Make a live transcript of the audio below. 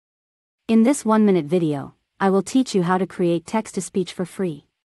In this 1-minute video, I will teach you how to create text-to-speech for free.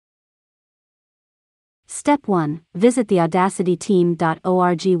 Step 1. Visit the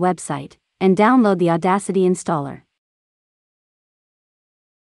audacityteam.org website and download the Audacity installer.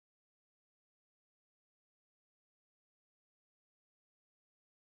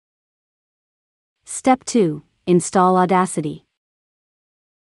 Step 2. Install Audacity.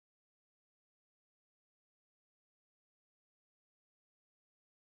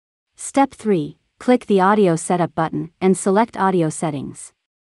 Step 3. Click the Audio Setup button and select Audio Settings.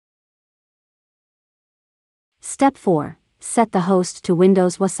 Step 4. Set the host to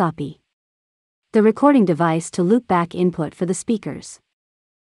Windows Wasapi, the recording device to loopback input for the speakers,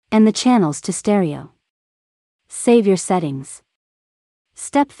 and the channels to stereo. Save your settings.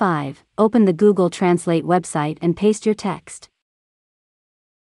 Step 5. Open the Google Translate website and paste your text.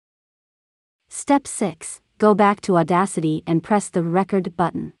 Step 6. Go back to Audacity and press the Record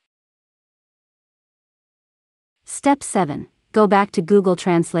button. Step 7. Go back to Google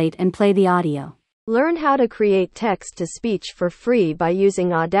Translate and play the audio. Learn how to create text-to-speech for free by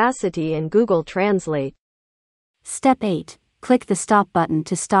using Audacity and Google Translate. Step 8. Click the Stop button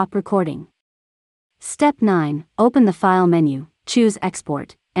to stop recording. Step 9. Open the File menu, choose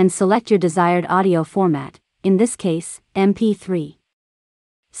Export, and select your desired audio format, in this case, MP3.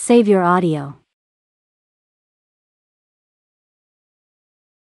 Save your audio.